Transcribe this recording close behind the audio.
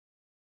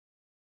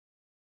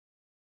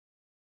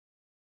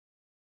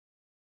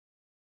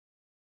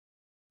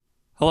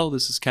Hello,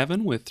 this is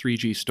Kevin with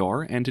 3G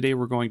Store, and today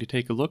we're going to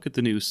take a look at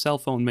the new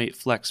Cellphone-Mate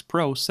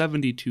FlexPro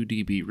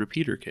 72db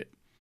repeater kit.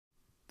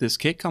 This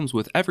kit comes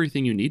with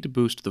everything you need to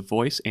boost the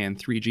voice and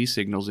 3G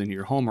signals in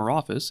your home or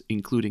office,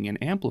 including an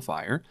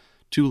amplifier,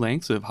 2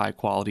 lengths of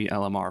high-quality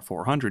LMR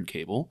 400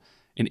 cable,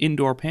 an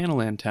indoor panel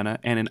antenna,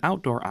 and an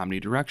outdoor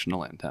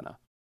omnidirectional antenna.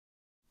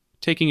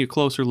 Taking a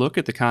closer look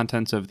at the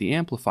contents of the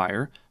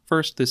amplifier,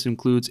 first this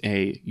includes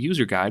a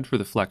user guide for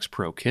the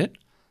FlexPro kit.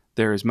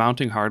 There is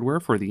mounting hardware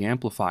for the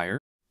amplifier,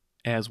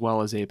 as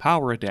well as a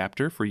power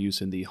adapter for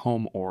use in the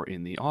home or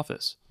in the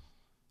office.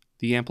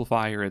 The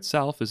amplifier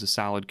itself is a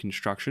solid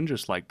construction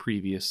just like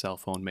previous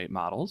Cellphone-Mate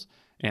models,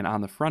 and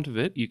on the front of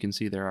it you can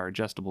see there are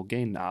adjustable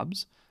gain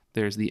knobs.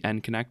 There's the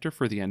end connector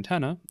for the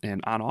antenna, an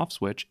on-off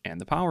switch,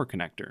 and the power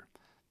connector.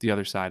 The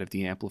other side of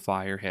the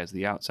amplifier has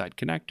the outside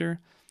connector,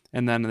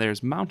 and then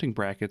there's mounting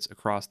brackets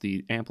across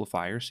the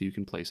amplifier so you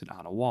can place it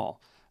on a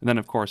wall. And then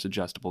of course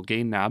adjustable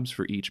gain knobs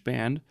for each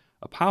band,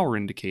 a power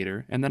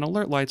indicator, and then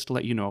alert lights to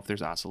let you know if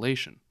there's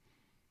oscillation.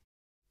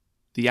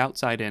 The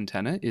outside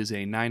antenna is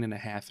a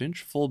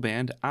 9.5-inch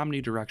full-band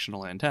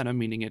omnidirectional antenna,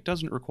 meaning it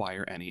doesn't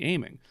require any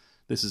aiming.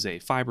 This is a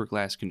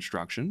fiberglass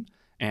construction,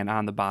 and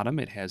on the bottom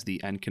it has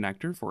the end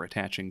connector for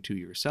attaching to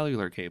your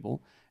cellular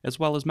cable, as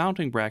well as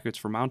mounting brackets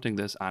for mounting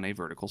this on a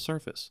vertical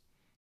surface.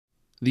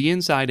 The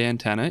inside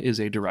antenna is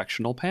a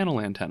directional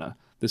panel antenna.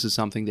 This is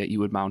something that you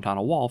would mount on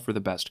a wall for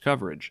the best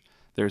coverage.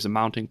 There's a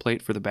mounting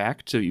plate for the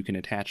back so you can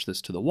attach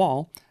this to the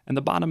wall, and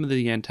the bottom of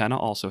the antenna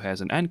also has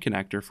an end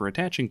connector for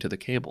attaching to the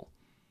cable.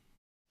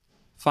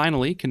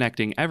 Finally,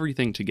 connecting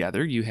everything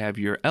together, you have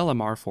your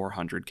LMR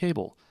 400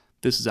 cable.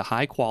 This is a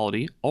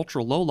high-quality,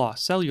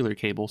 ultra-low-loss cellular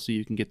cable so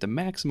you can get the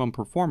maximum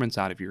performance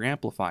out of your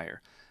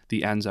amplifier.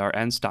 The ends are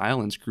end-style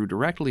and screw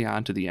directly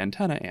onto the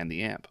antenna and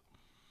the amp.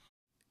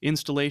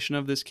 Installation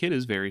of this kit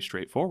is very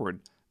straightforward.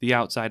 The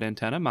outside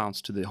antenna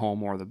mounts to the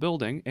home or the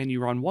building, and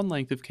you run one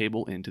length of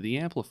cable into the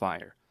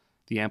amplifier.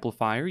 The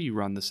amplifier, you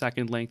run the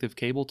second length of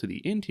cable to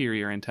the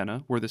interior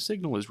antenna where the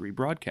signal is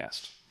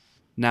rebroadcast.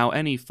 Now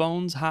any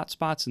phones,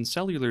 hotspots, and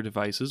cellular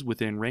devices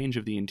within range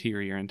of the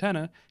interior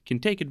antenna can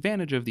take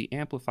advantage of the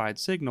amplified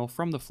signal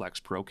from the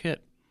FlexPro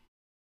kit.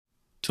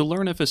 To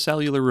learn if a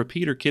cellular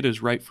repeater kit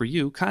is right for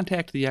you,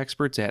 contact the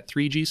experts at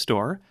 3G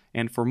Store,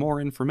 and for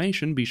more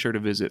information be sure to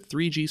visit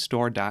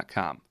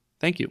 3gstore.com.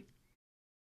 Thank you.